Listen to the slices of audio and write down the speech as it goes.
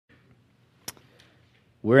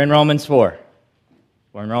We're in Romans 4.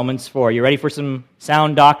 We're in Romans 4. You ready for some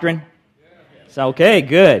sound doctrine? Yes. Okay,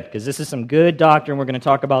 good, because this is some good doctrine we're going to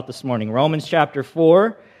talk about this morning. Romans chapter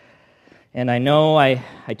 4. And I know I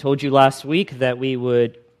told you last week that we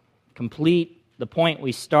would complete the point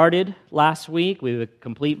we started last week. We would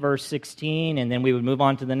complete verse 16, and then we would move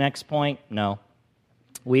on to the next point. No.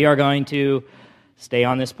 We are going to stay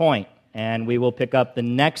on this point, and we will pick up the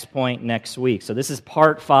next point next week. So this is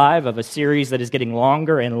part 5 of a series that is getting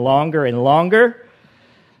longer and longer and longer,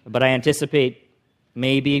 but I anticipate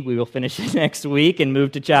maybe we will finish it next week and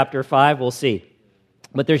move to chapter 5. We'll see.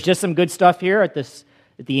 But there's just some good stuff here at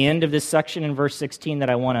the end of this section in verse 16 that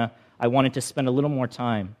I wanted to spend a little more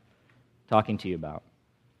time talking to you about.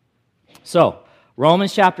 So,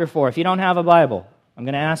 Romans chapter 4. If you don't have a Bible, I'm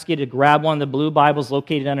going to ask you to grab one of the blue Bibles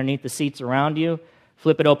located underneath the seats around you.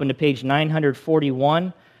 Flip it open to page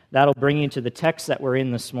 941. That'll bring you to the text that we're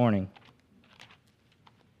in this morning.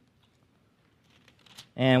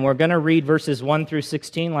 And we're going to read verses 1 through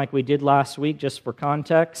 16 like we did last week, just for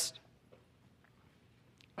context.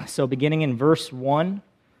 So beginning in verse 1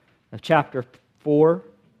 of chapter 4,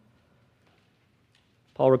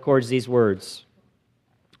 Paul records these words.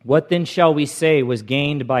 What then shall we say was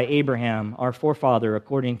gained by Abraham, our forefather,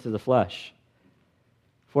 according to the flesh?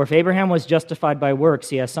 For if Abraham was justified by works,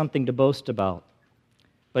 he has something to boast about,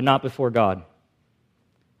 but not before God.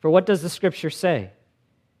 For what does the Scripture say?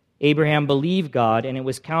 Abraham believed God, and it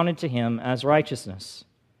was counted to him as righteousness.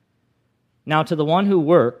 Now to the one who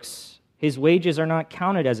works, his wages are not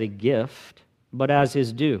counted as a gift, but as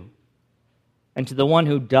his due. And to the one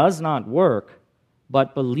who does not work,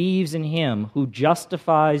 but believes in him who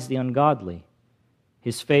justifies the ungodly,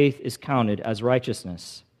 his faith is counted as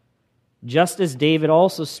righteousness. Just as David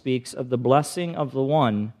also speaks of the blessing of the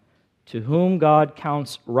one to whom God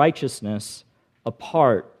counts righteousness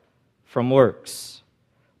apart from works.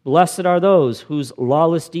 Blessed are those whose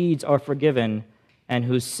lawless deeds are forgiven and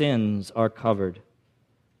whose sins are covered.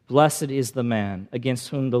 Blessed is the man against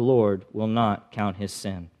whom the Lord will not count his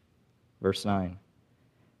sin. Verse 9.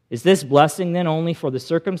 Is this blessing then only for the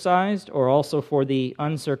circumcised or also for the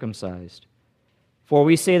uncircumcised? For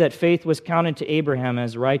we say that faith was counted to Abraham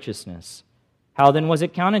as righteousness. How then was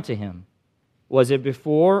it counted to him? Was it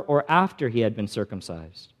before or after he had been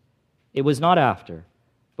circumcised? It was not after,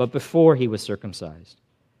 but before he was circumcised.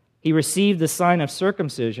 He received the sign of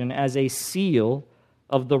circumcision as a seal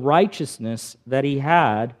of the righteousness that he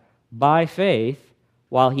had by faith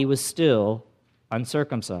while he was still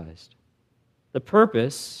uncircumcised. The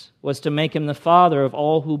purpose was to make him the father of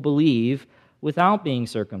all who believe without being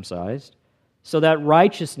circumcised, so that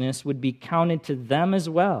righteousness would be counted to them as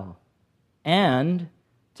well, and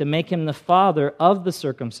to make him the father of the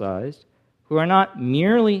circumcised, who are not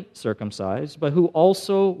merely circumcised, but who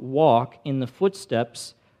also walk in the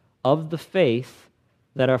footsteps of the faith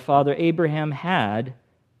that our father Abraham had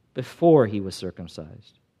before he was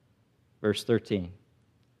circumcised. Verse 13.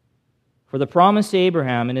 For the promise to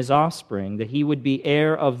Abraham and his offspring that he would be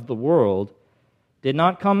heir of the world did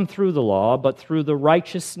not come through the law, but through the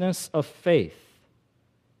righteousness of faith.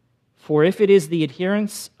 For if it is the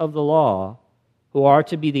adherents of the law who are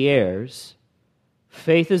to be the heirs,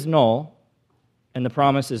 faith is null and the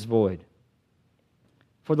promise is void.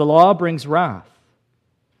 For the law brings wrath,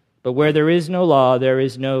 but where there is no law, there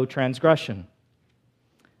is no transgression.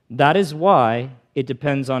 That is why it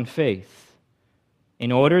depends on faith,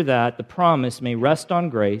 in order that the promise may rest on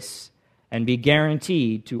grace and be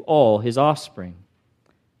guaranteed to all his offspring,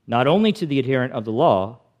 not only to the adherent of the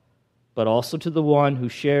law, but also to the one who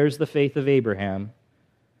shares the faith of Abraham,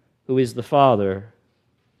 who is the father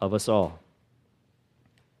of us all.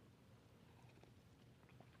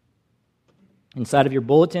 Inside of your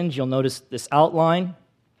bulletins, you'll notice this outline.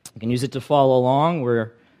 You can use it to follow along.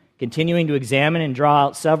 We're continuing to examine and draw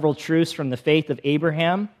out several truths from the faith of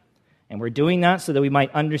Abraham, and we're doing that so that we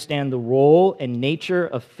might understand the role and nature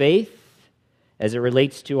of faith as it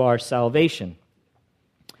relates to our salvation.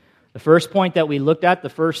 The first point that we looked at, the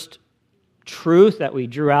first truth that we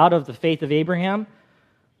drew out of the faith of Abraham,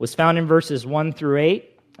 was found in verses 1 through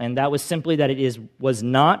 8, and that was simply that was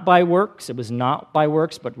not by works. It was not by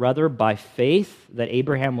works, but rather by faith that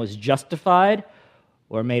Abraham was justified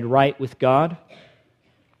or made right with God.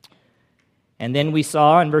 And then we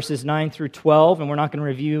saw in verses 9 through 12, and we're not going to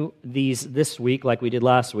review these this week like we did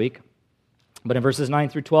last week, but in verses 9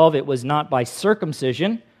 through 12, it was not by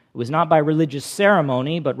circumcision, it was not by religious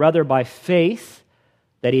ceremony, but rather by faith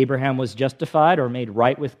that Abraham was justified or made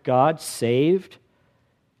right with God, saved.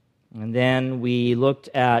 And then we looked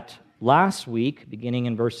at last week, beginning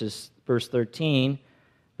in verse 13,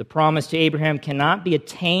 the promise to Abraham cannot be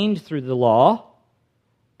attained through the law,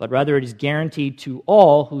 but rather it is guaranteed to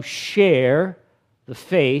all who share the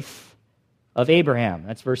faith of Abraham.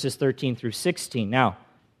 That's verses 13 through 16. Now,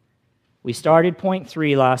 we started point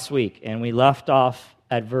 3 last week, and we left off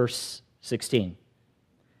at verse 16.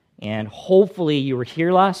 And hopefully you were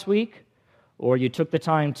here last week, or you took the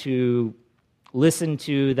time to listen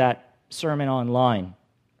to that sermon online.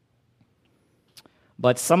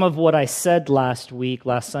 But some of what I said last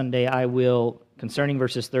Sunday, concerning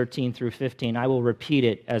verses 13 through 15, I will repeat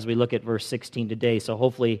it as we look at verse 16 today, so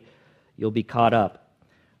hopefully you'll be caught up.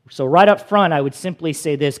 So right up front, I would simply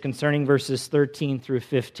say this concerning verses 13 through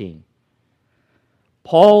 15.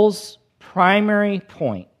 Paul's primary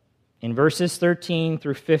point in verses 13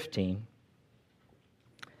 through 15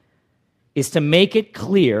 is to make it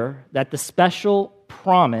clear that the special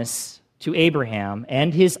promise to Abraham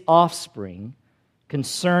and his offspring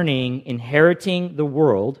concerning inheriting the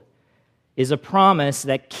world is a promise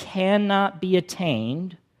that cannot be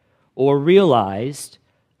attained or realized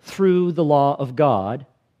through the law of God,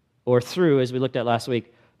 or through, as we looked at last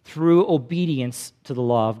week, through obedience to the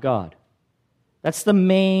law of God. That's the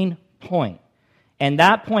main point. And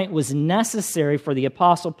that point was necessary for the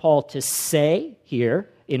Apostle Paul to say here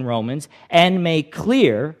in Romans and make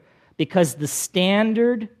clear because the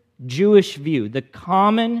standard Jewish view, the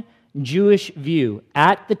common Jewish view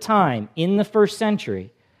at the time in the first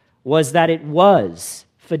century was that it was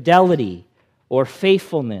fidelity or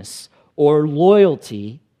faithfulness or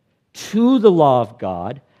loyalty to the law of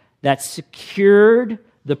God that secured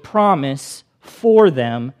the promise for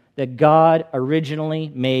them that God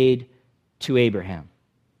originally made to Abraham.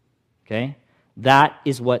 Okay? That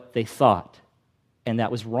is what they thought, and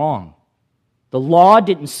that was wrong. The law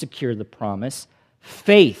didn't secure the promise.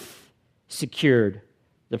 Faith secured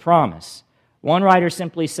the promise. One writer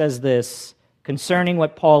simply says this concerning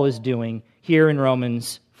what Paul is doing here in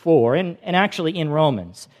Romans 4, and actually in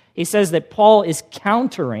Romans. He says that Paul is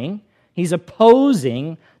countering, he's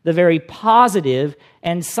opposing the very positive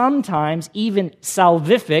and sometimes even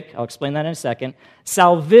salvific, I'll explain that in a second,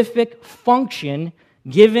 salvific function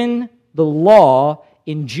given the law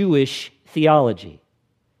in Jewish theology.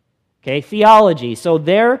 Okay, theology. So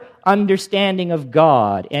their understanding of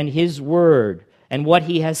God and His Word and what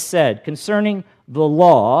He has said concerning the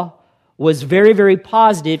law was very, very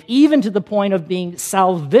positive, even to the point of being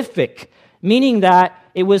salvific, meaning that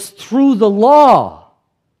it was through the law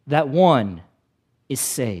that one is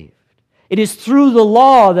saved. It is through the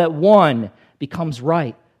law that one becomes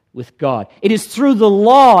right with God. It is through the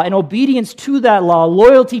law and obedience to that law,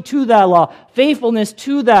 loyalty to that law, faithfulness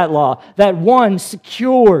to that law, that one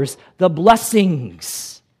secures the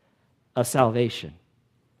blessings of salvation.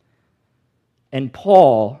 And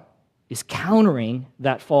Paul is countering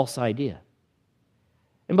that false idea.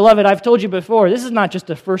 And beloved, I've told you before, this is not just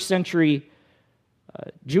a first century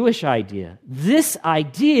Jewish idea. This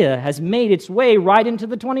idea has made its way right into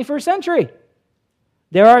the 21st century.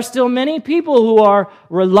 There are still many people who are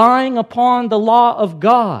relying upon the law of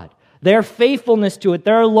God, their faithfulness to it,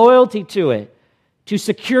 their loyalty to it, to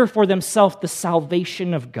secure for themselves the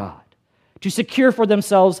salvation of God, to secure for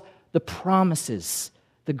themselves the promises,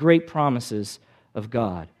 the great promises of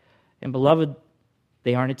God. And beloved,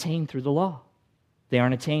 they aren't attained through the law. They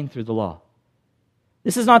aren't attained through the law.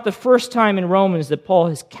 This is not the first time in Romans that Paul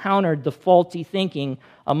has countered the faulty thinking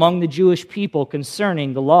among the Jewish people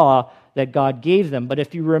concerning the law that God gave them. But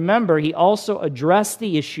if you remember, he also addressed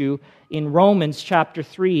the issue in Romans chapter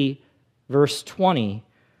 3, verse 20,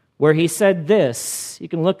 where he said this. You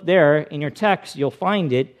can look there in your text, you'll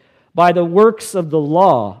find it. By the works of the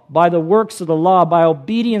law, by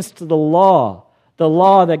obedience to the law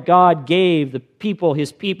that God gave the people,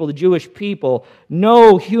 His people, the Jewish people,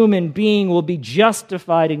 no human being will be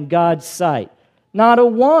justified in God's sight. Not a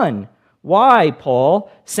one. Why,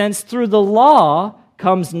 Paul? Since through the law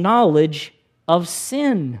comes knowledge of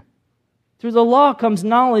sin. Through the law comes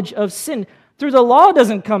knowledge of sin. Through the law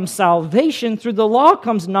doesn't come salvation. Through the law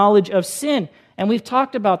comes knowledge of sin. And we've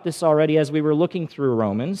talked about this already as we were looking through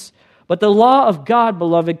Romans. But the law of God,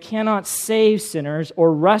 beloved, cannot save sinners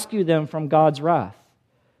or rescue them from God's wrath.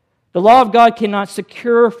 The law of God cannot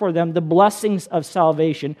secure for them the blessings of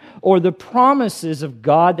salvation or the promises of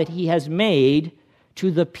God that He has made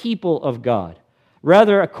to the people of God.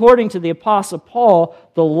 Rather, according to the Apostle Paul,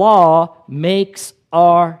 the law makes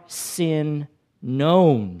our sin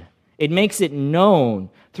known. It makes it known.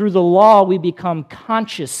 Through the law, we become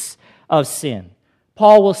conscious of sin.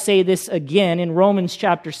 Paul will say this again in Romans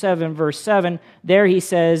chapter 7, verse 7. There he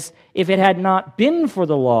says, if it had not been for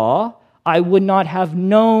the law, I would not have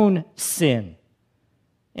known sin.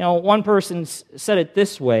 You know, one person said it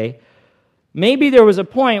this way. Maybe there was a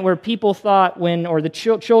point where people thought or the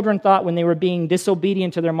children thought when they were being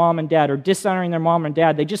disobedient to their mom and dad or dishonoring their mom and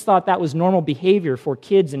dad, they just thought that was normal behavior for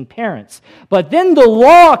kids and parents. But then the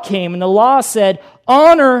law came, and the law said,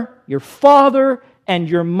 honor your father and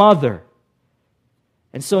your mother.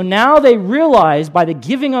 And so now they realized by the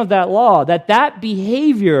giving of that law that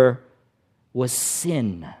behavior was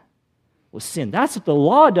sin. That's what the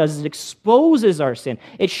law does. It exposes our sin.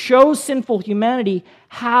 It shows sinful humanity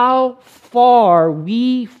how far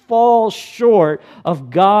we fall short of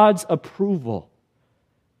God's approval.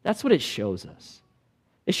 That's what it shows us.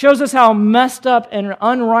 It shows us how messed up and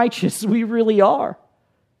unrighteous we really are.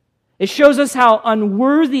 It shows us how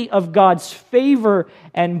unworthy of God's favor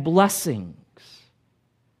and blessings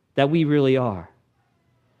that we really are.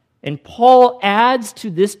 And Paul adds to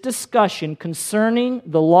this discussion concerning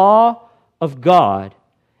the law of God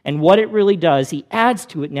and what it really does. He adds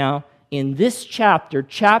to it now in this chapter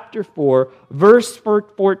 4, verse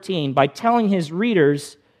 14, by telling his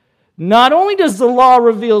readers, not only does the law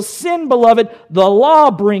reveal sin, beloved, the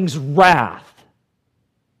law brings wrath.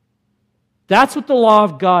 That's what the law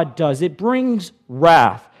of God does. It brings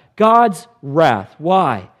wrath. God's wrath.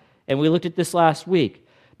 Why? And we looked at this last week.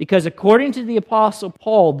 Because according to the Apostle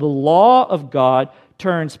Paul, the law of God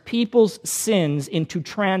turns people's sins into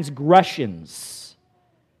transgressions.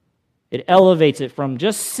 It elevates it from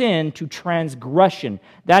just sin to transgression.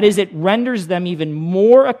 That is, it renders them even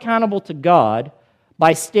more accountable to God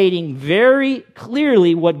by stating very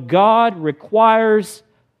clearly what God requires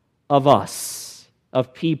of us,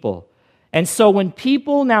 of people. And so when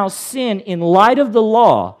people now sin in light of the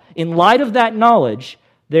law, in light of that knowledge,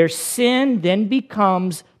 their sin then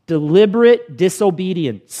becomes deliberate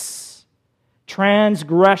disobedience,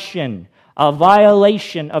 transgression, a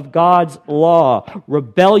violation of God's law,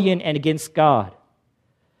 rebellion against God.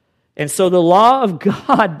 And so the law of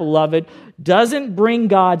God, beloved, doesn't bring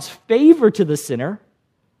God's favor to the sinner.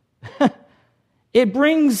 It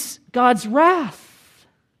brings God's wrath.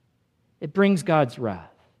 It brings God's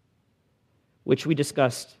wrath, which we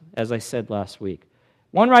discussed, as I said last week.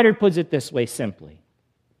 One writer puts it this way simply.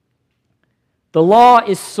 The law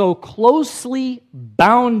is so closely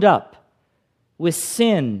bound up with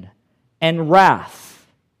sin and wrath.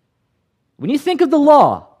 When you think of the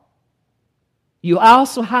law, you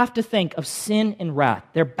also have to think of sin and wrath.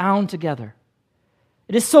 They're bound together.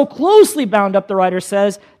 It is so closely bound up, the writer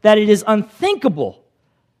says, that it is unthinkable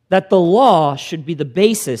that the law should be the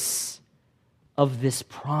basis of this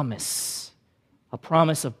promise. A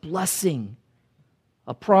promise of blessing.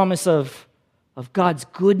 A promise of God's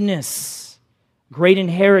goodness. Great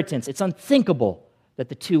inheritance. It's unthinkable that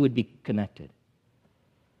the two would be connected.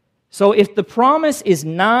 So if the promise is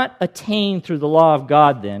not attained through the law of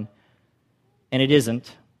God then, and it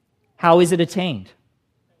isn't, how is it attained?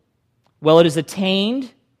 Well, it is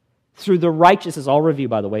attained through the righteousness. I'll review,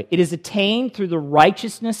 by the way. It is attained through the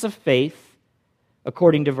righteousness of faith,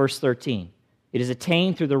 according to verse 13. It is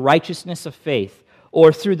attained through the righteousness of faith,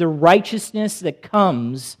 or through the righteousness that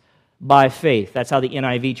comes by faith. That's how the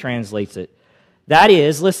NIV translates it. That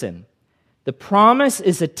is, listen, the promise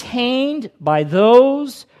is attained by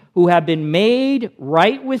those who have been made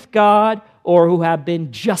right with God or who have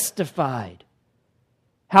been justified.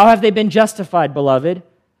 How have they been justified, beloved?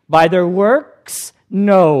 By their works?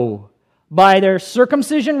 No. By their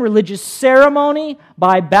circumcision, religious ceremony,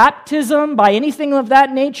 by baptism, by anything of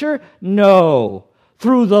that nature? No.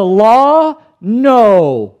 Through the law?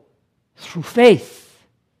 No. Through faith.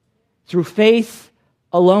 Through faith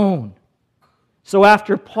alone. So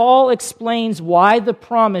after Paul explains why the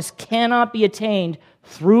promise cannot be attained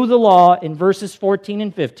through the law in verses 14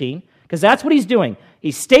 and 15, because that's what he's doing.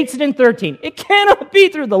 He states it in 13. It cannot be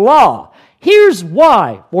through the law. Here's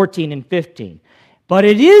why, 14 and 15. But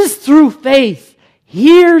it is through faith.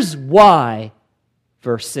 Here's why,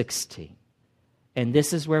 verse 16. And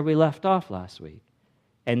this is where we left off last week.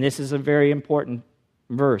 And this is a very important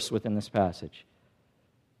verse within this passage.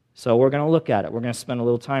 So we're going to look at it. We're going to spend a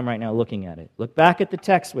little time right now looking at it. Look back at the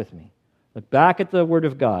text with me. Look back at the Word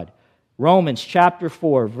of God. Romans chapter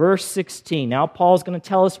 4, verse 16. Now Paul's going to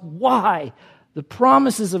tell us why the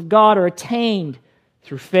promises of God are attained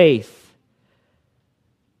through faith.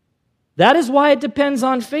 That is why it depends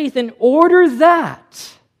on faith, in order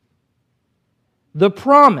that the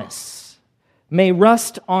promise may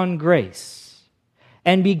rest on grace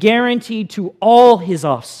and be guaranteed to all his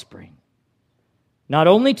offspring. Not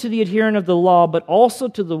only to the adherent of the law, but also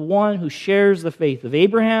to the one who shares the faith of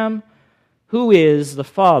Abraham, who is the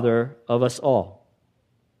father of us all.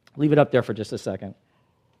 Leave it up there for just a second.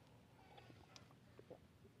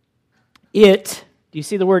 It, do you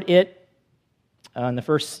see the word it? in the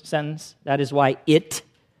first sentence. That is why it.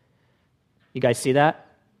 You guys see that?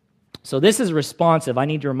 So this is responsive. I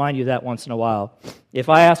need to remind you of that once in a while. If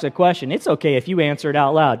I ask a question, it's okay if you answer it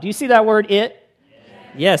out loud. Do you see that word, it?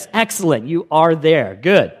 Yes, excellent. You are there.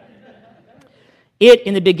 Good. It,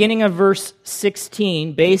 in the beginning of verse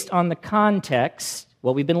 16, based on the context,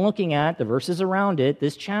 what we've been looking at, the verses around it,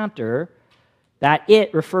 this chapter, that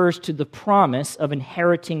it refers to the promise of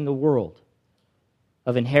inheriting the world.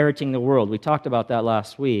 Of inheriting the world. We talked about that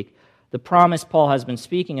last week. The promise Paul has been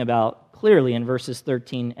speaking about clearly in verses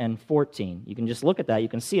 13 and 14. You can just look at that. You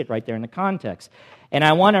can see it right there in the context. And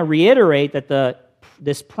I want to reiterate that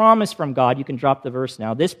this promise from God, you can drop the verse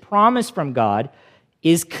now, this promise from God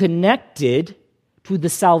is connected to the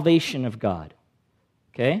salvation of God.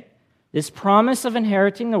 Okay? This promise of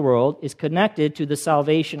inheriting the world is connected to the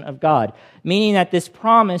salvation of God, meaning that this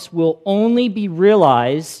promise will only be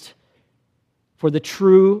realized for the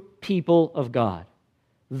true people of God.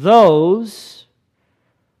 Those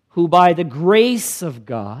who by the grace of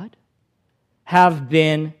God have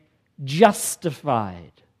been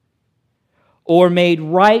justified or made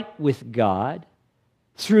right with God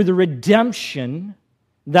through the redemption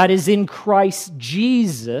that is in Christ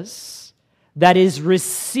Jesus, that is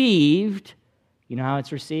received. You know how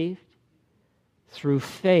it's received? Through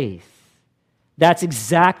faith. That's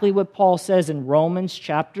exactly what Paul says in Romans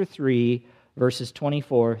chapter 3, verses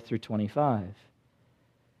 24 through 25.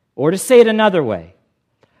 Or to say it another way,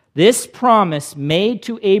 this promise made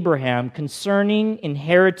to Abraham concerning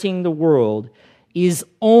inheriting the world is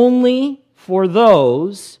only for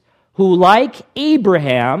those who, like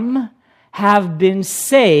Abraham, have been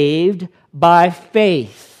saved by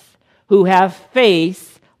faith, who have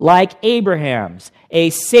faith like Abraham's, a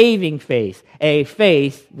saving faith, a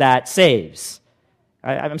faith that saves.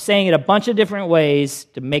 I'm saying it a bunch of different ways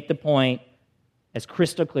to make the point as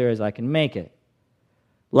crystal clear as I can make it.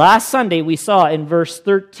 Last Sunday, we saw in verse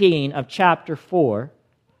 13 of chapter 4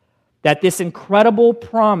 that this incredible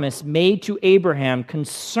promise made to Abraham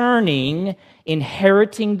concerning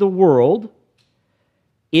inheriting the world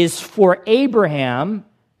is for Abraham,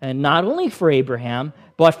 and not only for Abraham,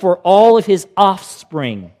 but for all of his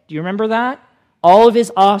offspring. Do you remember that? All of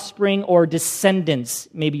his offspring or descendants,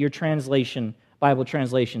 maybe your Bible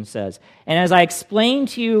translation says. And as I explained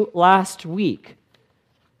to you last week,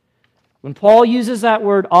 when Paul uses that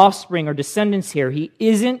word offspring or descendants here, he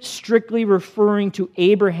isn't strictly referring to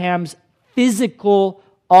Abraham's physical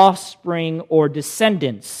offspring or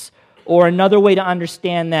descendants, or another way to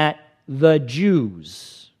understand that, the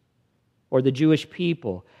Jews or the Jewish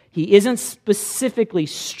people. He isn't specifically,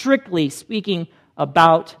 strictly speaking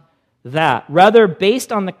about that. Rather,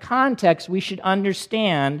 based on the context, we should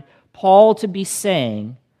understand Paul to be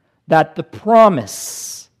saying that the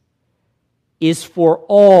promise is for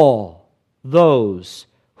all those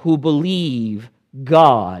who believe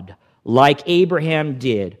God like Abraham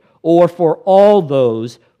did, or for all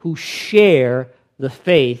those who share the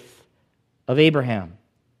faith of Abraham.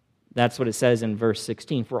 That's what it says in verse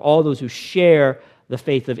 16. For all those who share the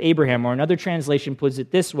faith of Abraham, or another translation puts it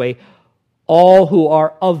this way, all who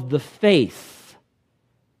are of the faith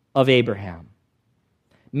of Abraham.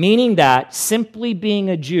 Meaning that simply being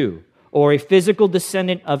a Jew or a physical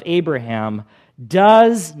descendant of Abraham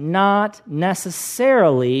does not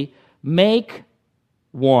necessarily make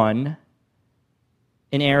one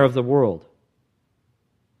an heir of the world.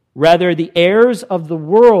 Rather, the heirs of the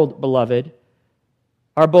world, beloved,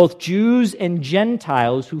 are both Jews and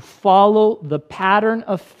Gentiles who follow the pattern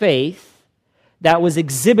of faith that was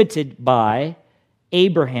exhibited by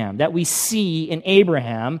Abraham, that we see in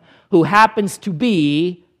Abraham, who happens to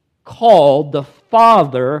be called the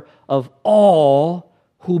father of all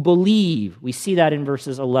who believe. We see that in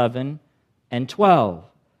verses 11 and 12.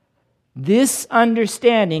 This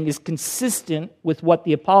understanding is consistent with what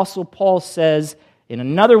the Apostle Paul says in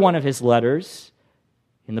another one of his letters,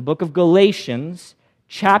 in the book of Galatians,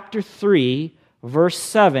 chapter 3, verse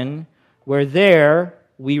 7, where there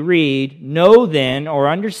we read, "Know then, or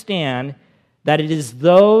understand, that it is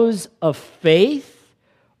those of faith,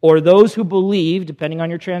 or those who believe," depending on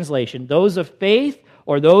your translation, those of faith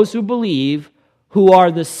or those who believe, who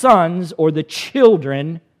are the sons or the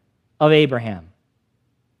children of Abraham.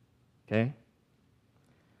 Okay?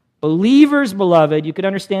 Believers, beloved, you could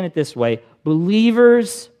understand it this way.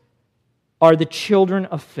 Believers are the children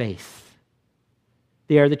of faith.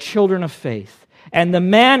 They are the children of faith. And the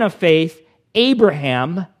man of faith,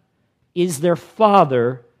 Abraham, is their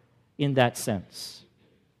father in that sense.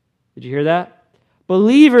 Did you hear that?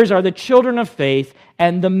 Believers are the children of faith,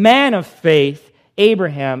 and the man of faith,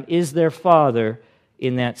 Abraham, is their father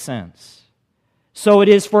in that sense. So it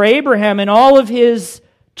is for Abraham and all of his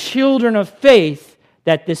children of faith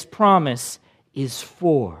that this promise is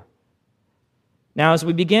for. Now, as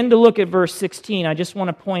we begin to look at verse 16, I just want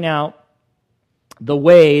to point out the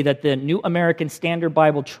way that the New American Standard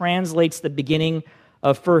Bible translates the beginning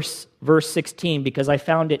of verse 16, because I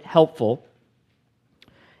found it helpful.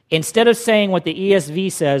 Instead of saying what the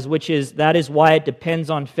ESV says, which is, that is why it depends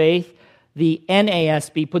on faith, the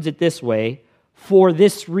NASB puts it this way: for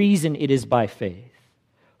this reason it is by faith.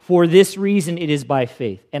 For this reason it is by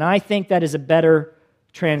faith. And I think that is a better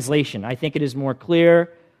translation. I think it is more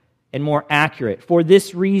clear and more accurate. For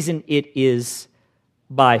this reason it is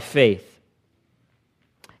by faith.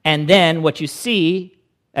 And then what you see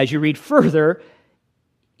as you read further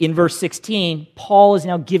in verse 16, Paul is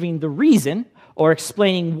now giving the reason or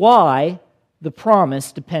explaining why the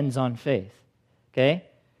promise depends on faith. Okay?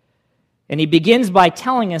 And he begins by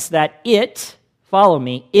telling us that follow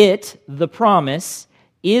me, the promise,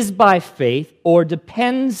 is by faith or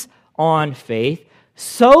depends on faith,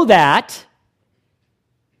 so that,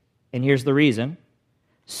 and here's the reason,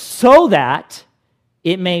 so that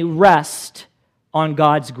it may rest on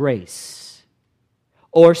God's grace,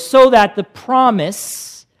 or so that the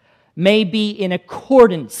promise may be in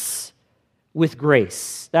accordance with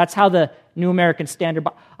grace. That's how the New American Standard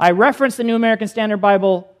Bible. I reference the New American Standard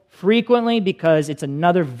Bible frequently because it's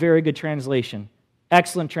another very good translation,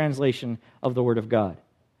 excellent translation of the Word of God.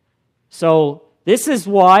 So this is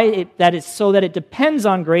why that is so that it depends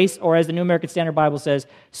on grace, or as the New American Standard Bible says,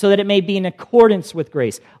 so that it may be in accordance with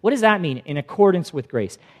grace. What does that mean, in accordance with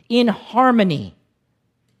grace? In harmony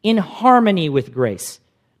with grace.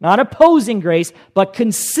 Not opposing grace, but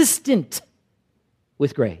consistent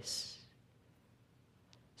with grace.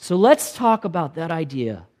 So let's talk about that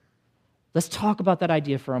idea. Let's talk about that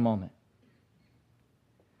idea for a moment.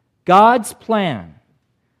 God's plan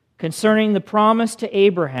concerning the promise to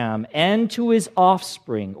Abraham and to his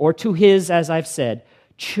offspring, or to his, as I've said,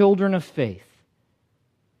 children of faith,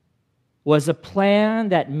 was a plan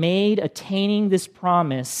that made attaining this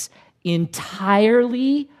promise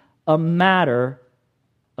entirely a matter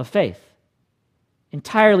of faith.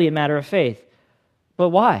 Entirely a matter of faith. But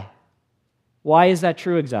why? Why is that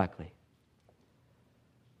true exactly?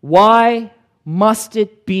 Why must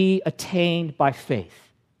it be attained by faith?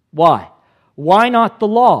 Why? Why not the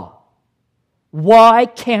law? Why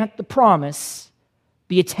can't the promise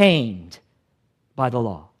be attained by the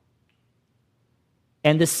law?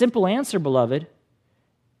 And the simple answer, beloved,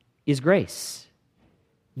 is grace.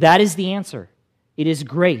 That is the answer. It is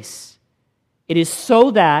grace. It is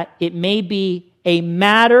so that it may be a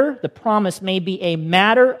matter, the promise may be a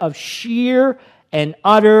matter of sheer and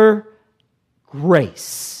utter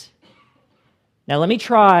grace. Now let me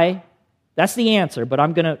try, that's the answer, but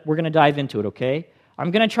we're going to dive into it, okay? I'm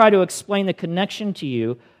going to try to explain the connection to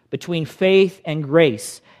you between faith and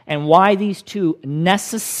grace and why these two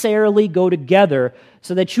necessarily go together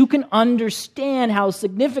so that you can understand how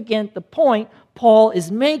significant the point Paul is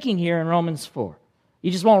making here in Romans 4. You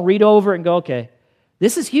just won't read over it and go, okay,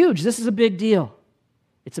 this is huge. This is a big deal.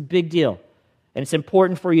 It's a big deal. And it's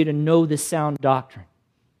important for you to know this sound doctrine.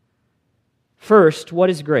 First, what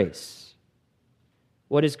is grace?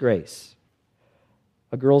 What is grace?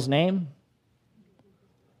 A girl's name?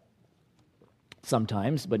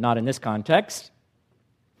 Sometimes, but not in this context.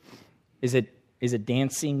 Is it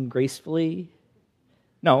dancing gracefully?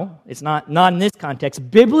 No, it's not in this context.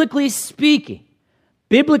 Biblically speaking,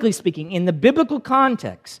 in the biblical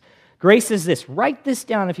context, grace is this. Write this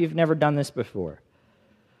down if you've never done this before.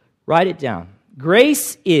 Write it down.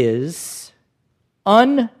 Grace is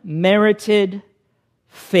unmerited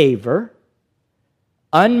favor.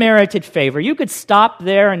 Unmerited favor. You could stop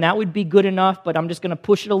there and that would be good enough, but I'm just going to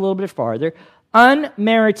push it a little bit farther.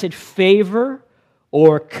 Unmerited favor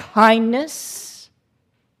or kindness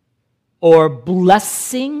or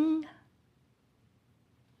blessing.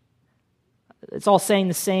 It's all saying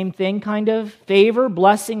the same thing, kind of. Favor,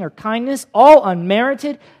 blessing, or kindness, all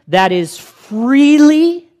unmerited. That is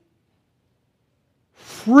freely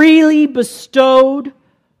bestowed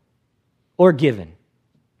or given.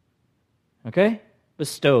 Okay?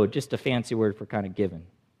 Bestowed, just a fancy word for kind of given.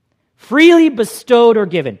 Freely bestowed or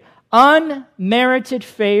given. Unmerited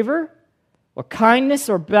favor or kindness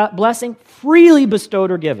or blessing, freely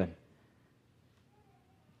bestowed or given.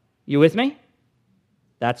 You with me?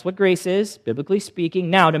 That's what grace is, biblically speaking.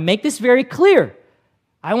 Now, to make this very clear,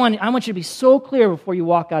 I want you to be so clear before you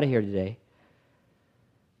walk out of here today.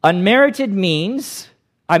 Unmerited means,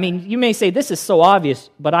 you may say this is so obvious,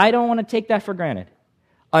 but I don't want to take that for granted.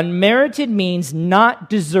 Unmerited means not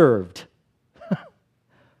deserved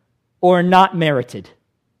or not merited.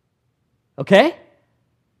 Okay?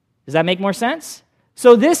 Does that make more sense?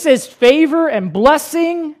 So this is favor and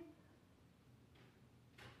blessing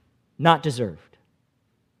not deserved.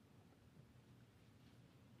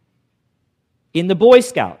 In the Boy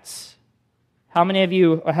Scouts, how many of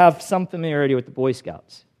you have some familiarity with the Boy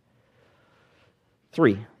Scouts?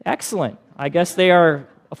 3. Excellent. I guess they are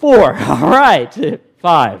 4. All right.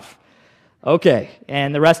 5. Okay.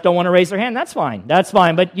 And the rest don't want to raise their hand. That's fine. That's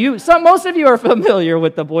fine. But most of you are familiar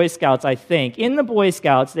with the Boy Scouts, I think. In the Boy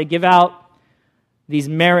Scouts, they give out these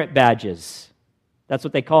merit badges. That's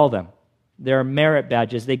what they call them. They're merit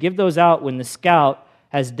badges. They give those out when the scout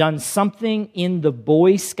has done something in the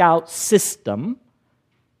Boy Scout system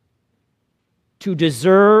to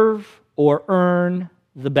deserve or earn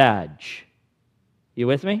the badge. You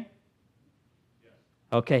with me?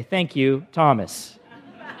 Okay, thank you, Thomas.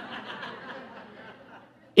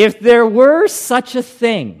 If there were such a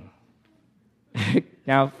thing,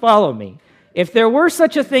 now follow me. If there were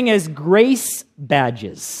such a thing as grace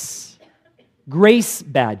badges,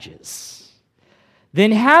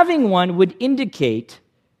 then having one would indicate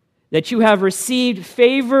that you have received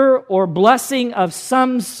favor or blessing of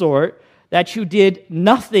some sort that you did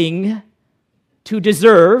nothing to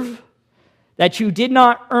deserve, that you did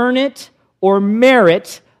not earn it or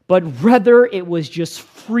merit, but rather it was just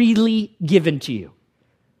freely given to you.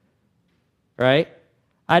 Right?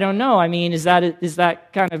 I don't know. I mean, is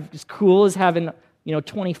that kind of as cool as having,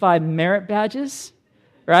 25 merit badges?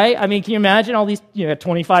 Right? I mean, can you imagine all these,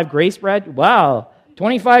 25 grace badges? Wow,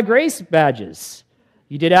 25 grace badges.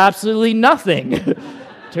 You did absolutely nothing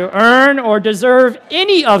to earn or deserve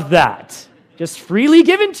any of that. Just freely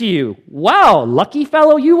given to you. Wow, lucky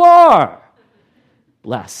fellow you are.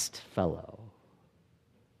 Blessed fellow.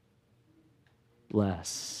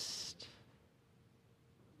 Blessed.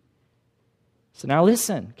 So now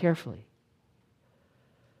listen carefully.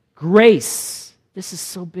 Grace, this is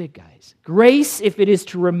so big, guys. Grace, if it is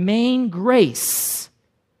to remain grace,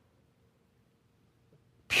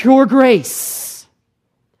 pure grace,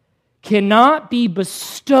 cannot be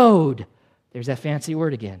bestowed, there's that fancy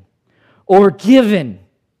word again, or given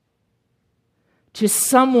to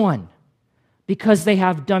someone because they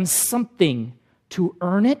have done something to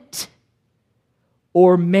earn it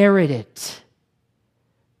or merit it.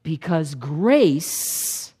 Because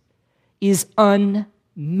grace is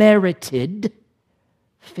unmerited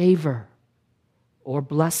favor or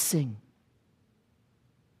blessing.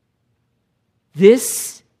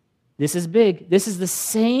 This is big. This is the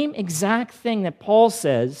same exact thing that Paul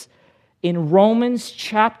says in Romans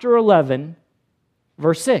chapter 11,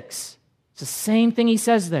 verse 6. It's the same thing he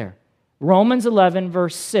says there. Romans 11,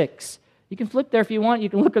 verse 6. You can flip there if you want. You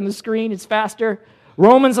can look on the screen. It's faster.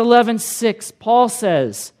 Romans 11:6, Paul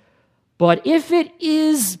says, "But if it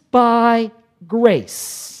is by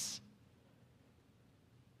grace,"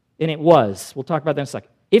 and it was, we'll talk about that in a second.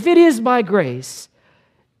 If it is by grace,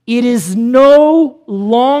 it is no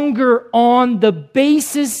longer on the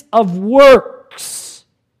basis of works.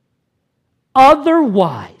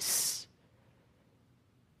 Otherwise,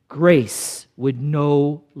 grace would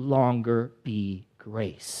no longer be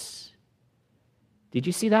grace. Did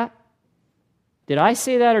you see that? Did I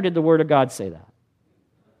say that or did the Word of God say that?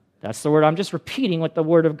 That's the word. I'm just repeating what the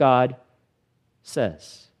Word of God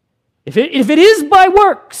says. If it is by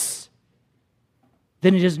works,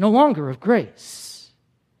 then it is no longer of grace.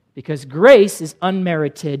 Because grace is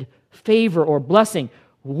unmerited favor or blessing.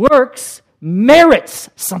 Works merits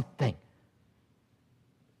something.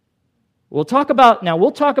 We'll talk about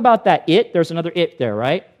that it. There's another it there,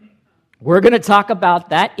 right? We're going to talk about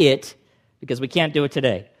that it, because we can't do it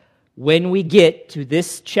today, when we get to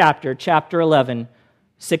this chapter 11,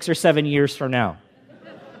 6 or 7 years from now.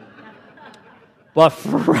 But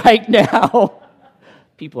for right now,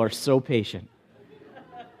 people are so patient.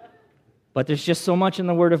 But there's just so much in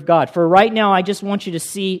the Word of God. For right now, I just want you to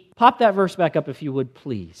see, pop that verse back up if you would,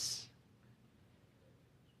 please.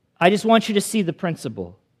 I just want you to see the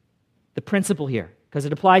principle here, because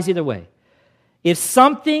it applies either way. If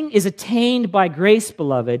something is attained by grace,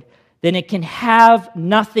 beloved, then it can have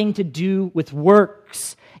nothing to do with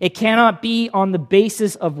works. It cannot be on the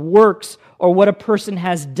basis of works or what a person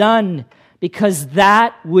has done, because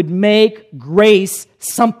that would make grace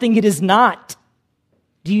something it is not.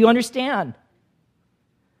 Do you understand?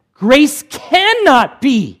 Grace cannot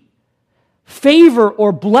be favor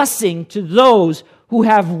or blessing to those who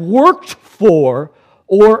have worked for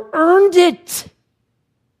or earned it.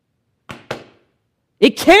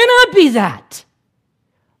 It cannot be that.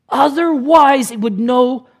 Otherwise, it would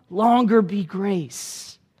no longer be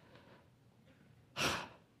grace.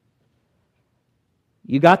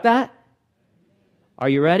 You got that? Are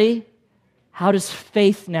you ready? how does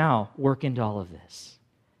faith now work into all of this?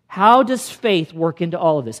 How does faith work into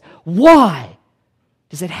all of this? Why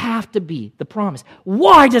does it have to be the promise?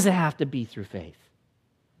 Why does it have to be through faith?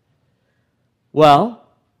 Well,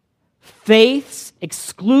 faith's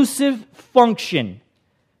exclusive function,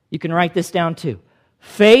 you can write this down too.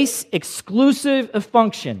 Faith's exclusive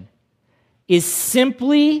function is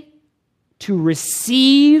simply to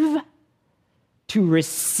receive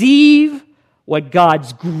what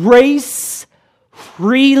God's grace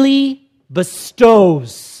freely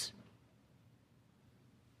bestows.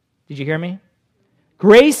 Did you hear me?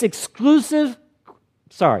 Faith's exclusive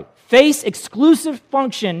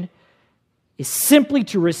function is simply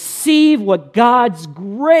to receive what God's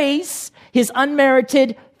grace, His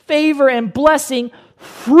unmerited favor and blessing,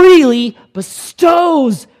 freely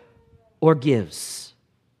bestows or gives.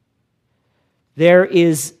 There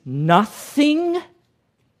is nothing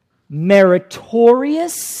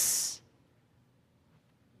meritorious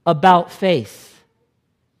about faith.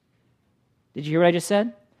 Did you hear what I just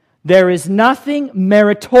said? There is nothing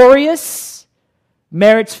meritorious,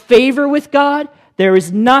 merits favor with God. There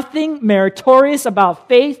is nothing meritorious about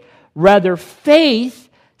faith. Rather, faith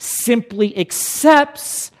simply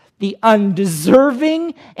accepts the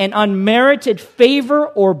undeserving and unmerited favor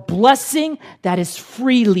or blessing that is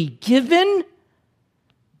freely given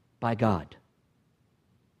by God.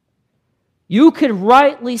 You could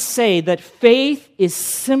rightly say that faith is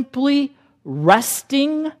simply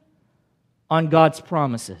resting on God's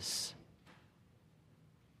promises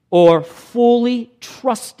or fully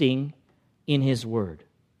trusting in His Word.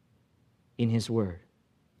 In His Word.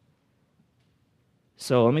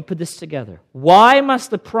 So let me put this together. Why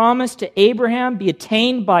must the promise to Abraham be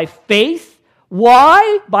attained by faith?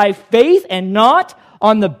 Why? By faith and not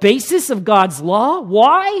on the basis of God's law?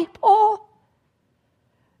 Why, Paul?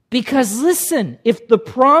 Because listen, if the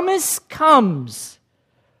promise comes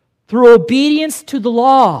through obedience to the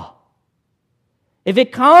law, if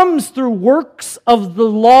it comes through works of the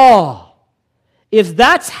law, if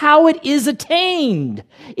that's how it is attained,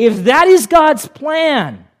 if that is God's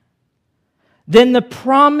plan, then the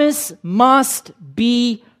promise must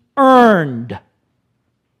be earned.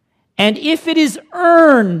 And if it is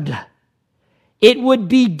earned, it would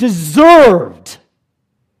be deserved.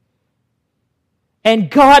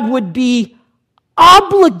 And God would be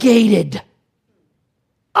obligated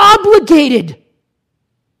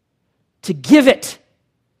to give it.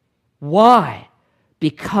 Why?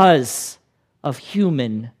 Because of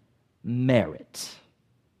human merit.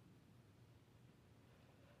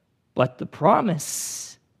 But the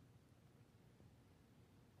promise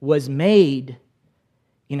was made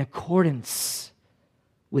in accordance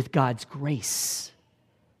with God's grace.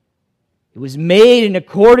 It was made in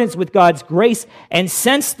accordance with God's grace. And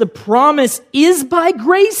since the promise is by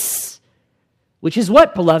grace, which is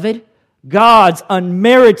what, beloved? God's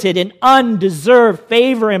unmerited and undeserved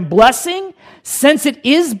favor and blessing, since it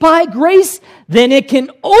is by grace, then it can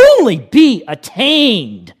only be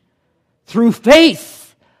attained through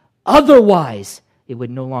faith. Otherwise, it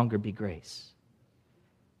would no longer be grace.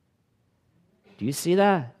 Do you see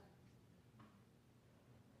that?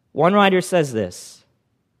 One writer says this: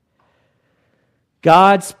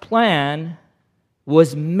 God's plan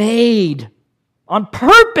was made on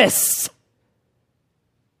purpose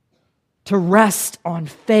to rest on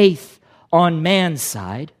faith on man's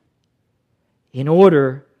side, in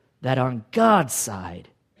order that on God's side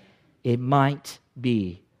it might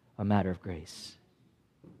be a matter of grace.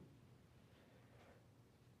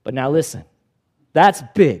 But now listen, that's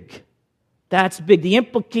big. That's big. The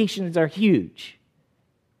implications are huge.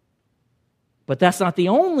 But that's not the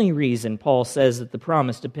only reason Paul says that the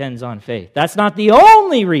promise depends on faith. That's not the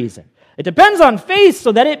only reason. It depends on faith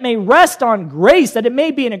so that it may rest on grace, that it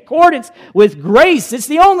may be in accordance with grace. It's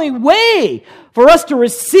the only way for us to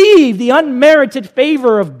receive the unmerited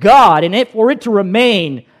favor of God and for it to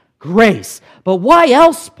remain grace. But why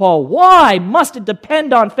else, Paul? Why must it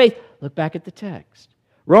depend on faith? Look back at the text.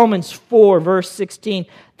 Romans 4, verse 16.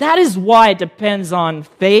 That is why it depends on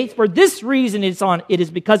faith. For this reason it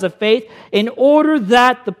is because of faith, in order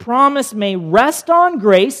that the promise may rest on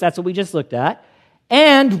grace. That's what we just looked at.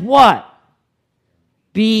 And what?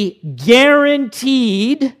 Be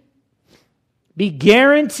guaranteed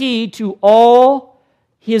to all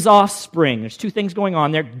his offspring. There's two things going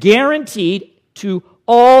on there. Guaranteed to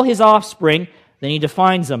all his offspring. Then he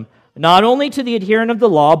defines them. Not only to the adherent of the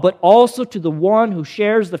law, but also to the one who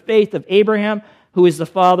shares the faith of Abraham, who is the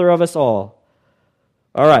father of us all.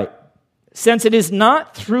 All right. Since it is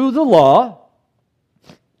not through the law,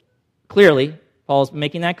 clearly, Paul's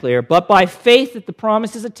making that clear, but by faith that the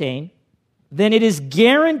promise is attained, then it is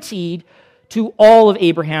guaranteed to all of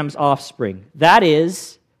Abraham's offspring. That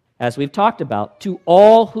is, as we've talked about, to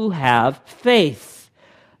all who have faith.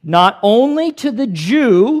 Not only to the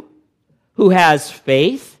Jew who has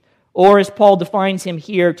faith, or as Paul defines him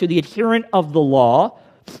here, to the adherent of the law,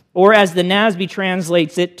 or as the NASB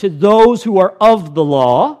translates it, to those who are of the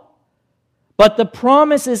law, but the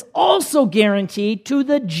promise is also guaranteed to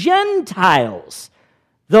the Gentiles,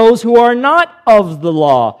 those who are not of the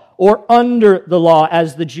law or under the law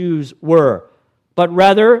as the Jews were, but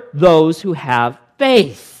rather those who have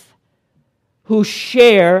faith, who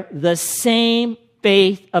share the same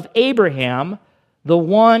faith of Abraham, the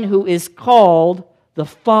one who is called the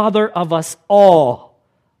father of us all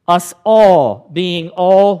being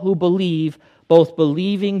all who believe, both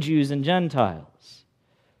believing Jews and Gentiles.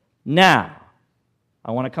 Now,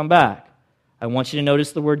 I want to come back. I want you to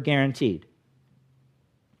notice the word guaranteed.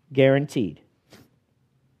 Guaranteed.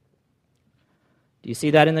 Do you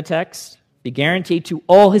see that in the text? Be guaranteed to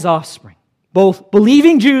all his offspring, both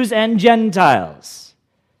believing Jews and Gentiles.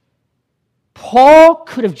 Paul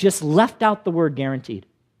could have just left out the word guaranteed.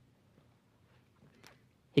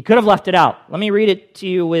 He could have left it out. Let me read it to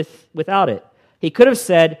you without it. He could have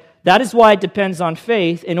said, that is why it depends on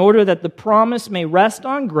faith, in order that the promise may rest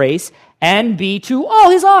on grace and be to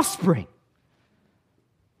all his offspring.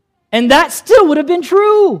 And that still would have been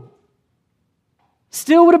true.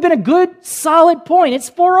 Still would have been a good, solid point. It's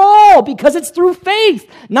for all, because it's through faith,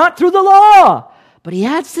 not through the law. But he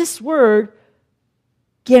adds this word,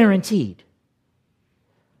 guaranteed.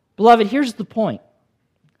 Beloved, here's the point.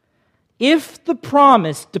 If the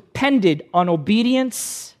promise depended on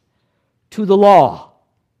obedience to the law,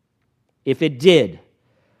 if it did,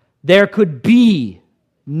 there could be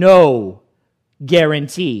no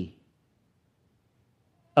guarantee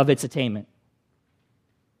of its attainment.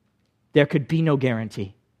 There could be no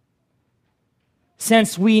guarantee.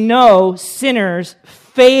 Since we know sinners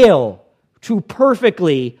fail to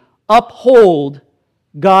perfectly uphold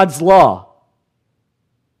God's law.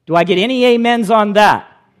 Do I get any amens on that?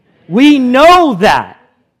 We know that.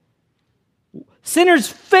 Sinners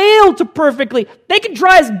fail to perfectly. They can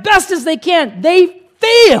try as best as they can. They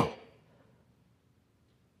fail.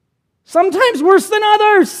 Sometimes worse than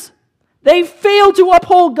others. They fail to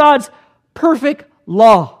uphold God's perfect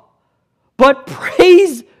law. But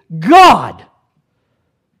praise God.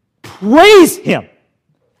 Praise Him.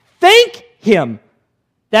 Thank Him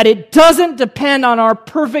that it doesn't depend on our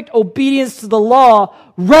perfect obedience to the law.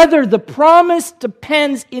 Rather, the promise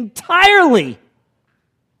depends entirely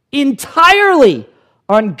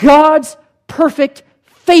on God's perfect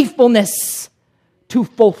faithfulness to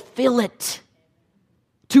fulfill it.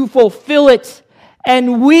 To fulfill it.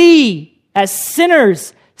 And we, as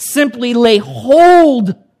sinners, simply lay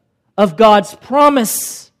hold of God's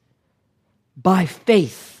promise by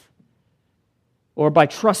faith or by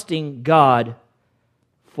trusting God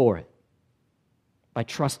for it. By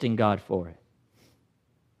trusting God for it.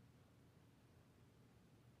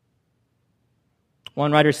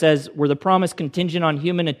 One writer says, were the promise contingent on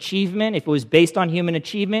human achievement, if it was based on human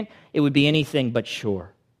achievement, it would be anything but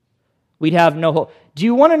sure. We'd have no hope. Do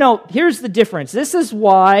you want to know? Here's the difference. This is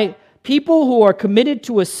why people who are committed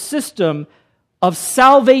to a system of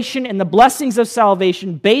salvation and the blessings of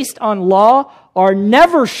salvation based on law are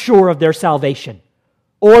never sure of their salvation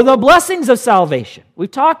or the blessings of salvation. We've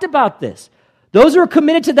talked about this. Those who are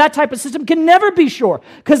committed to that type of system can never be sure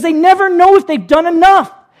because they never know if they've done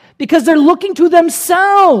enough because they're looking to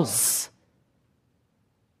themselves.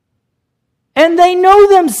 And they know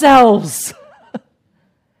themselves.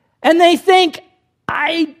 And they think,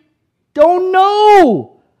 I don't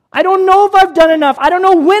know. I don't know if I've done enough. I don't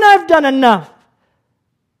know when I've done enough.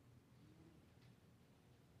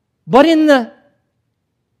 But in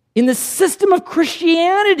the system of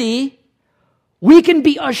Christianity, we can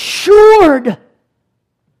be assured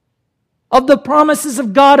of the promises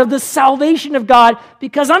of God, of the salvation of God,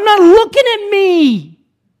 because I'm not looking at me.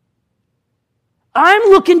 I'm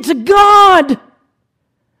looking to God.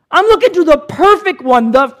 I'm looking to the perfect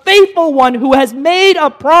one, the faithful one who has made a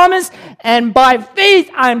promise, and by faith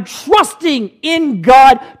I'm trusting in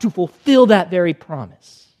God to fulfill that very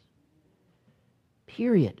promise.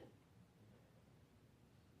 Period.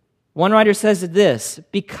 One writer says this,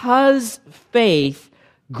 because faith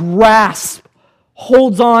grasps,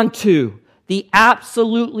 holds on to the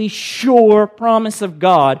absolutely sure promise of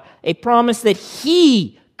God, a promise that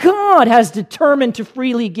God has determined to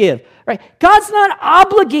freely give. Right? God's not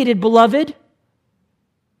obligated, beloved.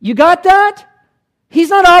 You got that? He's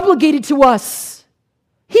not obligated to us.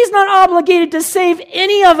 He's not obligated to save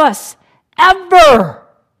any of us, ever.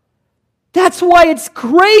 That's why it's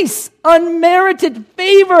grace, unmerited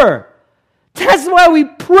favor. That's why we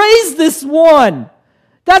praise this one.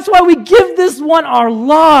 That's why we give this one our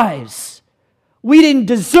lives. We didn't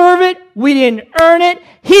deserve it. We didn't earn it.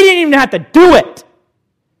 He didn't even have to do it.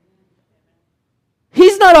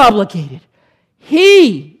 He's not obligated.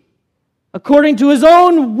 He, according to his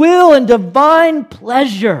own will and divine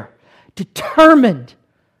pleasure, determined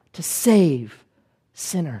to save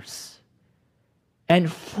sinners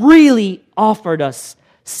and freely offered us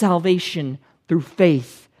salvation through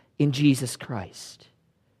faith in Jesus Christ.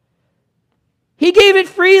 He gave it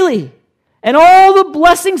freely, and all the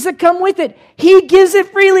blessings that come with it, He gives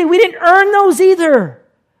it freely. We didn't earn those either.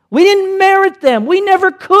 We didn't merit them. We never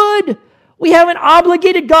could. We haven't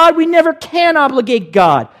obligated God. We never can obligate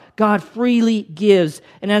God. God freely gives.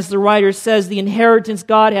 And as the writer says, the inheritance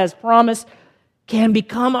God has promised can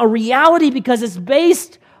become a reality because it's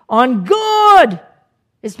based on God.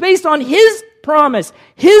 It's based on His promise,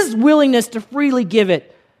 His willingness to freely give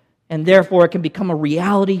it. And therefore, it can become a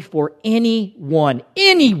reality for anyone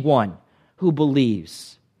who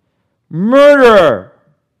believes. Murderer,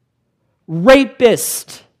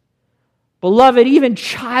 rapist, beloved, even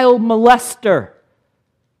child molester,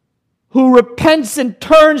 who repents and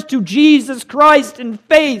turns to Jesus Christ in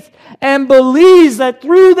faith and believes that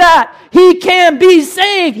through that he can be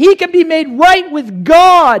saved, he can be made right with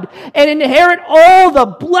God and inherit all the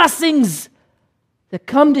blessings that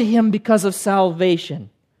come to him because of salvation.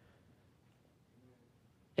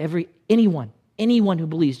 Anyone who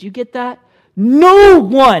believes. Do you get that? No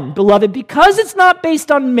one, beloved, because it's not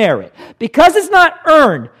based on merit, because it's not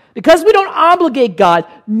earned, because we don't obligate God,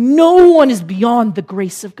 no one is beyond the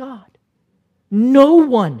grace of God. No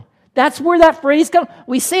one. That's where that phrase comes.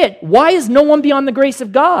 We say it. Why is no one beyond the grace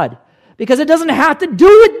of God? Because it doesn't have to do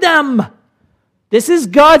with them. This is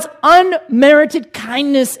God's unmerited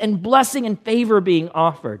kindness and blessing and favor being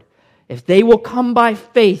offered. If they will come by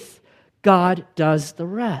faith, God does the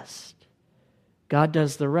rest. God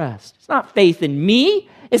does the rest. It's not faith in me.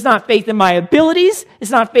 It's not faith in my abilities.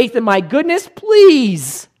 It's not faith in my goodness.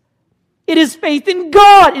 Please. It is faith in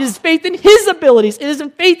God. It is faith in His abilities. It is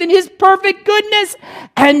faith in His perfect goodness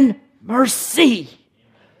and mercy.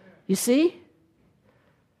 You see?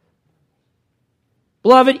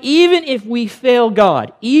 Beloved, even if we fail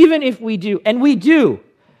God, even if we do, and we do,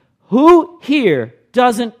 who here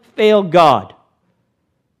doesn't fail God?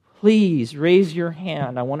 Please raise your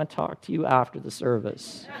hand. I want to talk to you after the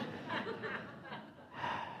service.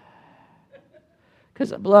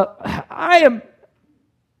 Because, I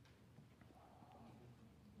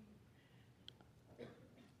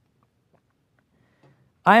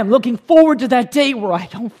am looking forward to that day where I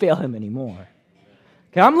don't fail Him anymore.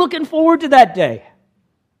 Okay, I'm looking forward to that day.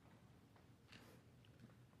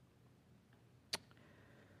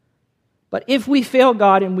 But if we fail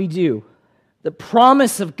God, and we do, the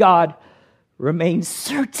promise of God remains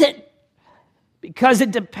certain because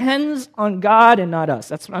it depends on God and not us.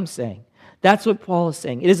 That's what I'm saying. That's what Paul is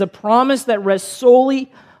saying. It is a promise that rests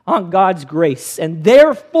solely on God's grace. And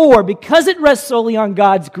therefore, because it rests solely on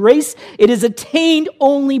God's grace, it is attained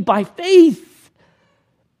only by faith.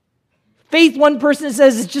 Faith, one person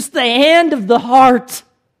says, is just the hand of the heart.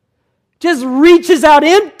 Just reaches out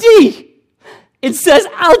empty. It says,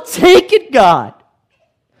 I'll take it, God.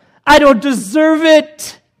 I don't deserve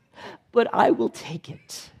it, but I will take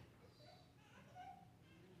it.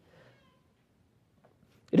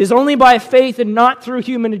 It is only by faith and not through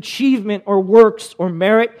human achievement or works or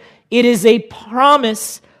merit. It is a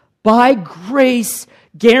promise by grace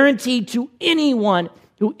guaranteed to anyone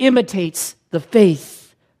who imitates the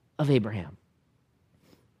faith of Abraham.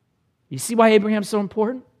 You see why Abraham's so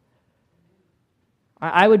important?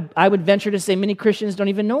 I would venture to say many Christians don't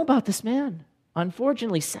even know about this man.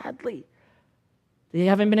 Unfortunately, sadly, they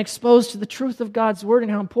haven't been exposed to the truth of God's word and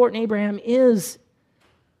how important Abraham is.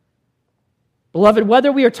 Beloved,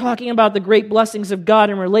 whether we are talking about the great blessings of God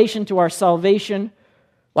in relation to our salvation,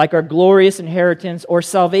 like our glorious inheritance, or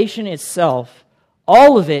salvation itself,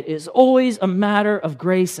 all of it is always a matter of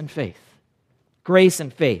grace and faith. Grace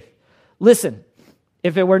and faith. Listen,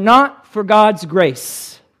 if it were not for God's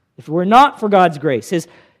grace,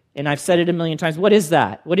 and I've said it a million times, what is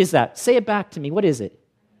that? What is that? Say it back to me. What is it?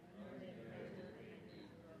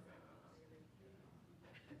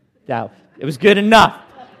 Now, it was good enough.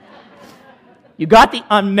 You got the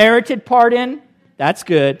unmerited part in? That's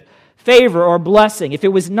good. Favor or blessing. If it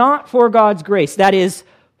was not for God's grace, that is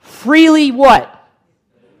freely what?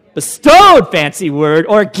 Bestowed, fancy word,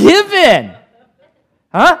 or given.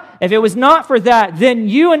 Huh? If it was not for that, then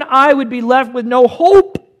you and I would be left with no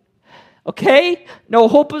hope. Okay? No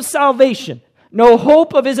hope of salvation. No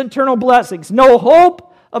hope of His eternal blessings. No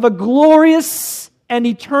hope of a glorious and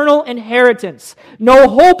eternal inheritance. No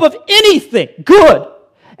hope of anything good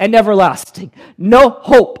and everlasting. No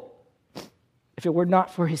hope if it were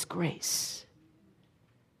not for His grace.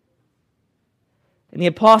 And the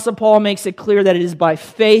Apostle Paul makes it clear that it is by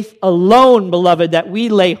faith alone, beloved, that we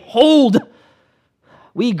lay hold,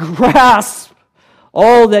 we grasp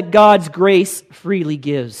all that God's grace freely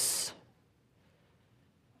gives.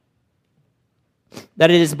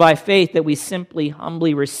 That it is by faith that we simply,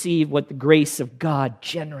 humbly receive what the grace of God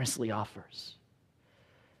generously offers.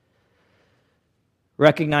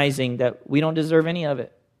 Recognizing that we don't deserve any of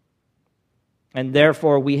it. And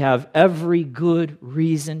therefore, we have every good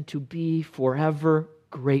reason to be forever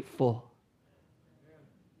grateful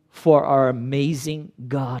for our amazing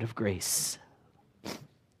God of grace.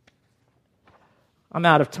 I'm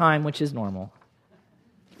out of time, which is normal.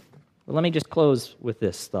 But let me just close with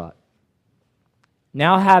this thought.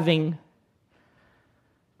 Now having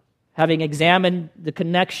examined the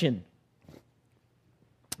connection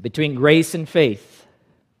between grace and faith,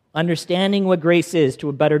 understanding what grace is to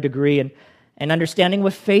a better degree, and understanding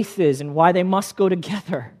what faith is and why they must go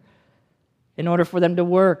together in order for them to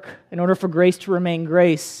work, in order for grace to remain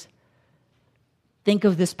grace, think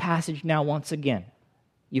of this passage now once again.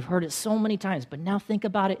 You've heard it so many times, but now think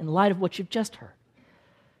about it in light of what you've just heard.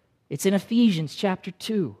 It's in Ephesians chapter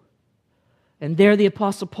 2. And there the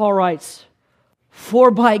Apostle Paul writes,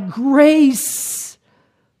 "For by grace,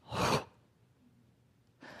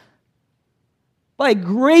 by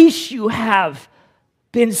grace you have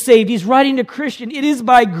been saved." He's writing to Christian. It is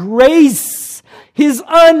by grace, His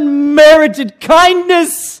unmerited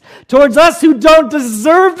kindness towards us who don't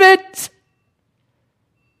deserve it.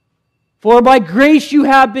 For by grace you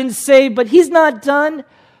have been saved, but He's not done.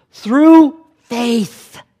 Through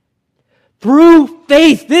faith. Through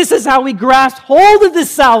faith. This is how we grasp hold of this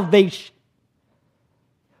salvation.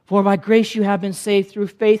 For by grace you have been saved through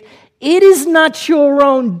faith. It is not your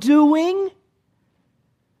own doing.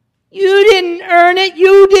 You didn't earn it.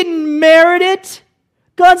 You didn't merit it.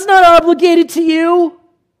 God's not obligated to you.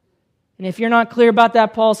 And if you're not clear about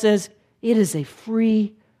that, Paul says, it is a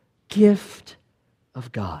free gift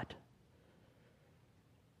of God.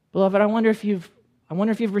 Beloved, I wonder if you've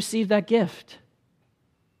received that gift.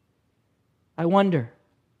 I wonder.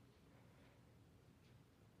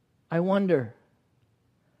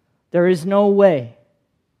 There is no way,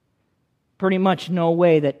 pretty much no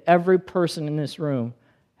way, that every person in this room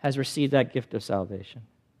has received that gift of salvation.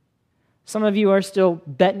 Some of you are still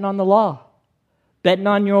betting on the law, betting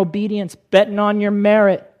on your obedience, betting on your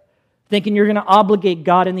merit, thinking you're going to obligate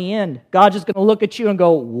God in the end. God's just going to look at you and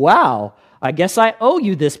go, wow, I guess I owe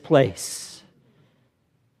you this place.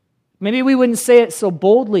 Maybe we wouldn't say it so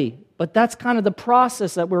boldly, but that's kind of the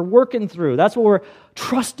process that we're working through. That's what we're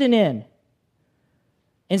trusting in.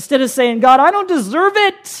 Instead of saying, God, I don't deserve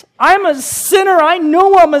it. I'm a sinner. I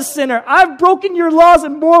know I'm a sinner. I've broken your laws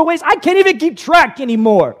in more ways. I can't even keep track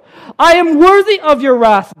anymore. I am worthy of your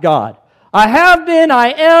wrath, God. I have been,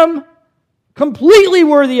 I am completely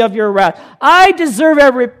worthy of your wrath. I deserve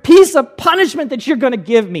every piece of punishment that you're going to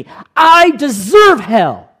give me. I deserve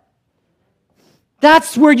hell.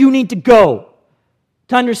 That's where you need to go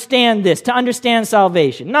to understand this, to understand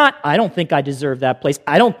salvation. Not, I don't think I deserve that place.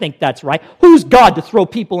 I don't think that's right. Who's God to throw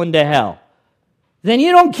people into hell? Then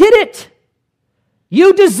you don't get it.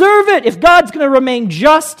 You deserve it. If God's going to remain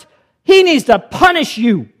just, He needs to punish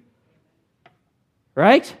you.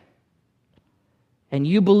 Right? And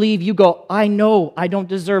you believe, you go, I know I don't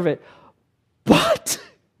deserve it. But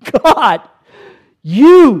God,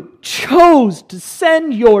 you chose to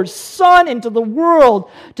send your Son into the world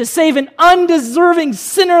to save an undeserving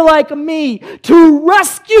sinner like me, to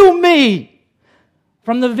rescue me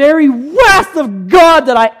from the very wrath of God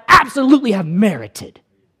that I absolutely have merited.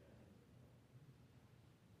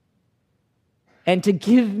 And to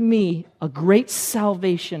give me a great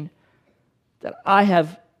salvation that I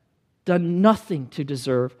have done nothing to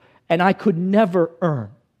deserve and I could never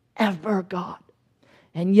earn, ever, God.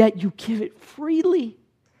 And yet you give it freely.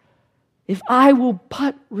 If I will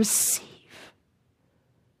but receive.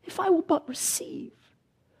 If I will but receive.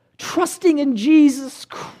 Trusting in Jesus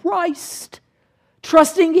Christ.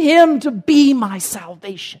 Trusting Him to be my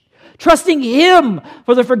salvation. Trusting Him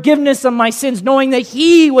for the forgiveness of my sins, knowing that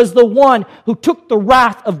He was the one who took the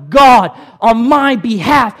wrath of God on my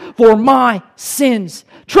behalf for my sins.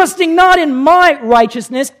 Trusting not in my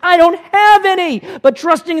righteousness, I don't have any, but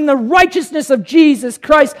trusting in the righteousness of Jesus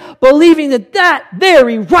Christ, believing that that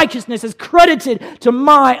very righteousness is credited to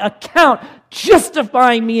my account,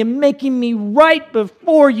 justifying me and making me right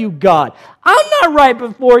before you, God. I'm not right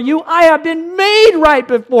before you. I have been made right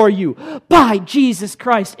before you by Jesus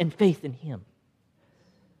Christ and faith in Him.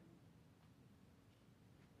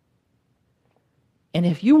 And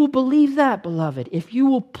if you will believe that, beloved, if you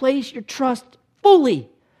will place your trust fully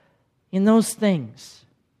in those things,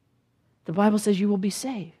 the Bible says you will be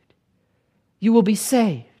saved. You will be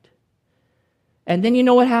saved. And then you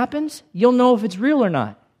know what happens? You'll know if it's real or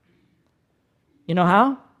not. You know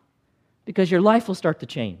how? Because your life will start to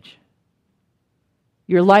change.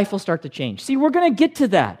 Your life will start to change. See, we're going to get to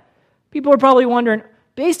that. People are probably wondering,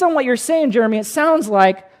 based on what you're saying, Jeremy, it sounds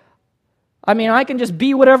like, I can just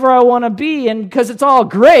be whatever I want to be, and because it's all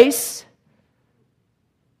grace.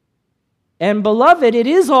 And beloved, it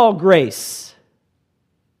is all grace.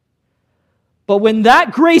 But when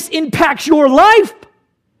that grace impacts your life,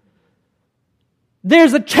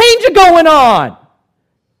 there's a change going on.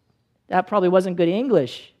 That probably wasn't good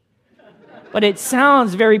English, but it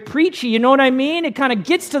sounds very preachy. You know what I mean? It kind of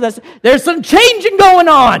gets to this. There's some changing going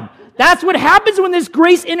on. That's what happens when this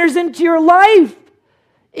grace enters into your life.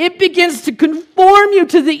 It begins to conform you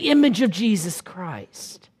to the image of Jesus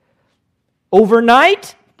Christ.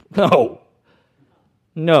 Overnight? No.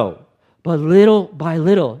 But little by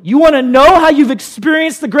little. You want to know how you've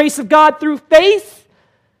experienced the grace of God through faith?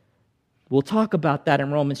 We'll talk about that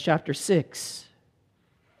in Romans chapter 6.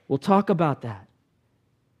 We'll talk about that.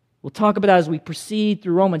 We'll talk about that as we proceed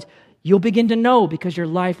through Romans. You'll begin to know because your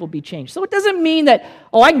life will be changed. So it doesn't mean that,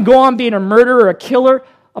 I can go on being a murderer or a killer.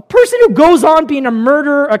 A person who goes on being a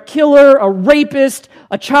murderer, a killer, a rapist,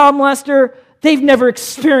 a child molester, they've never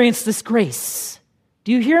experienced this grace.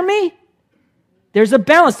 Do you hear me? There's a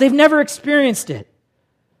balance. They've never experienced it.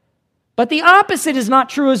 But the opposite is not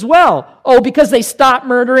true as well. Because they stop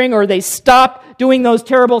murdering or they stop doing those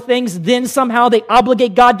terrible things, then somehow they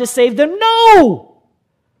obligate God to save them. No!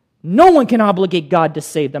 No one can obligate God to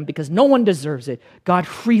save them because no one deserves it. God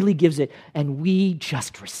freely gives it, and we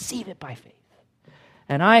just receive it by faith.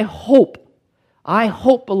 And I hope,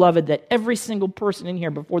 beloved, that every single person in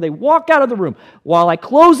here, before they walk out of the room, while I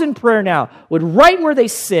close in prayer now, would right where they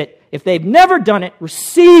sit, if they've never done it,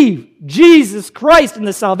 receive Jesus Christ and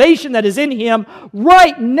the salvation that is in Him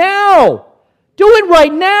right now. Do it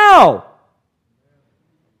right now.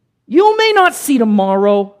 You may not see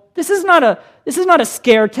tomorrow. This is not a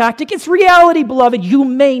scare tactic. It's reality, beloved. You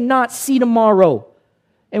may not see tomorrow.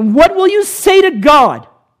 And what will you say to God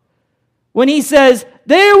when He says,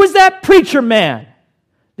 there was that preacher man,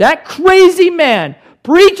 that crazy man,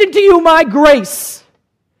 preaching to you my grace,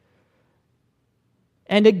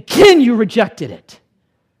 and again you rejected it?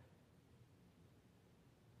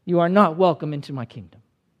 You are not welcome into my kingdom.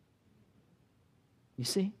 You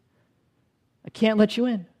see? I can't let you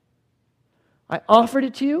in. I offered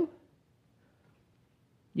it to you.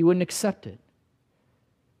 You wouldn't accept it.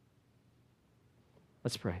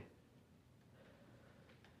 Let's pray.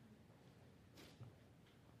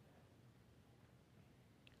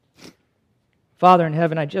 Father in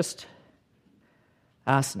heaven, I just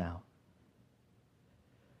ask now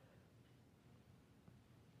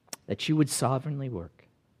that you would sovereignly work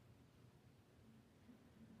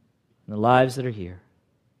in the lives that are here.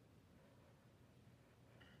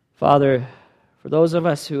 Father, for those of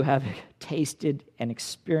us who have tasted and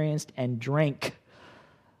experienced and drank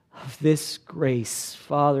of this grace,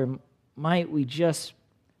 Father, might we just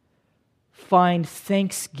find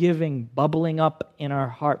thanksgiving bubbling up in our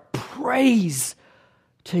heart, praise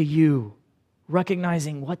to you,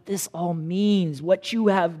 recognizing what this all means, what you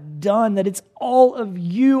have done, that it's all of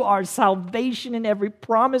you. Our salvation and every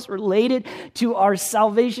promise related to our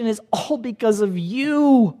salvation is all because of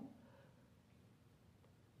you.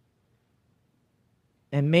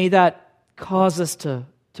 And may that cause us to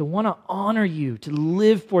want to honor you, to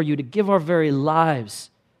live for you, to give our very lives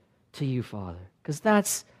to you, Father. Because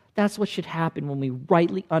that's what should happen when we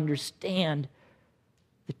rightly understand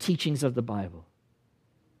the teachings of the Bible.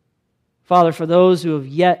 Father, for those who have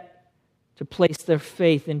yet to place their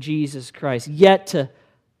faith in Jesus Christ, yet to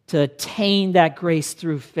attain that grace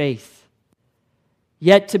through faith,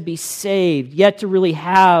 yet to be saved, yet to really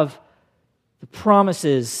have the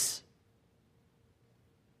promises,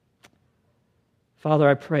 Father,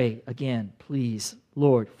 I pray again, please,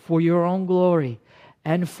 Lord, for your own glory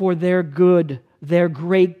and for their good, their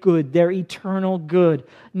great good, their eternal good,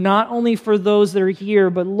 not only for those that are here,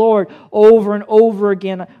 but Lord, over and over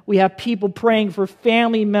again, we have people praying for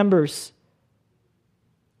family members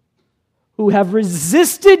who have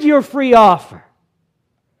resisted your free offer,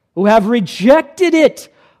 who have rejected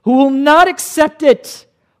it, who will not accept it,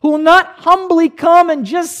 who will not humbly come and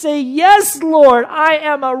just say, yes, Lord, I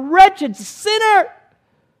am a wretched sinner.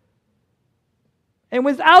 And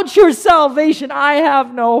without your salvation, I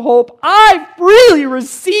have no hope. I freely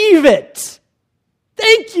receive it.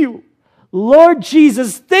 Thank you. Lord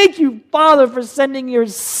Jesus, thank you, Father, for sending your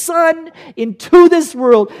Son into this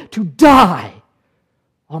world to die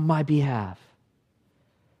on my behalf.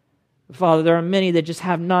 Father, there are many that just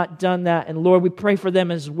have not done that, and Lord, we pray for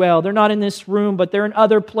them as well. They're not in this room, but they're in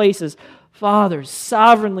other places. Father,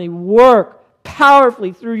 sovereignly work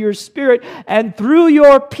powerfully through your Spirit and through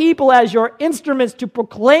your people as your instruments to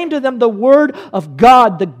proclaim to them the Word of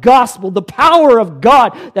God, the gospel, the power of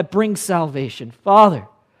God that brings salvation. Father,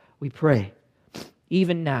 we pray,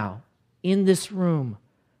 even now, in this room,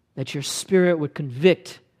 that your Spirit would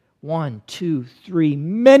convict 1, 2, 3,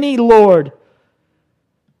 many, Lord,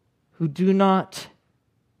 who do not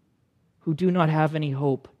have any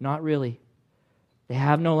hope. Not really. They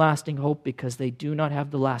have no lasting hope because they do not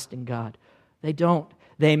have the lasting God. They don't.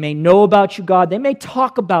 They may know about you, God. They may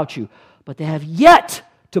talk about you, but they have yet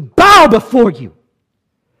to bow before you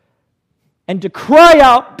and to cry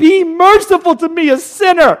out, be merciful to me, a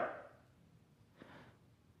sinner.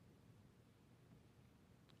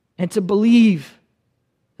 And to believe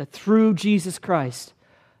that through Jesus Christ,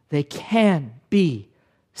 they can be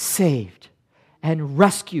saved and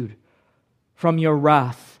rescued from your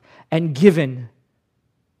wrath and given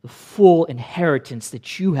the full inheritance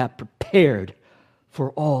that you have prepared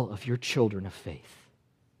for all of your children of faith.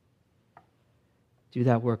 Do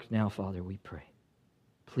that work now, Father, we pray.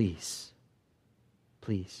 Please.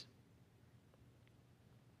 Please.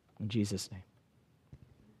 In Jesus' name.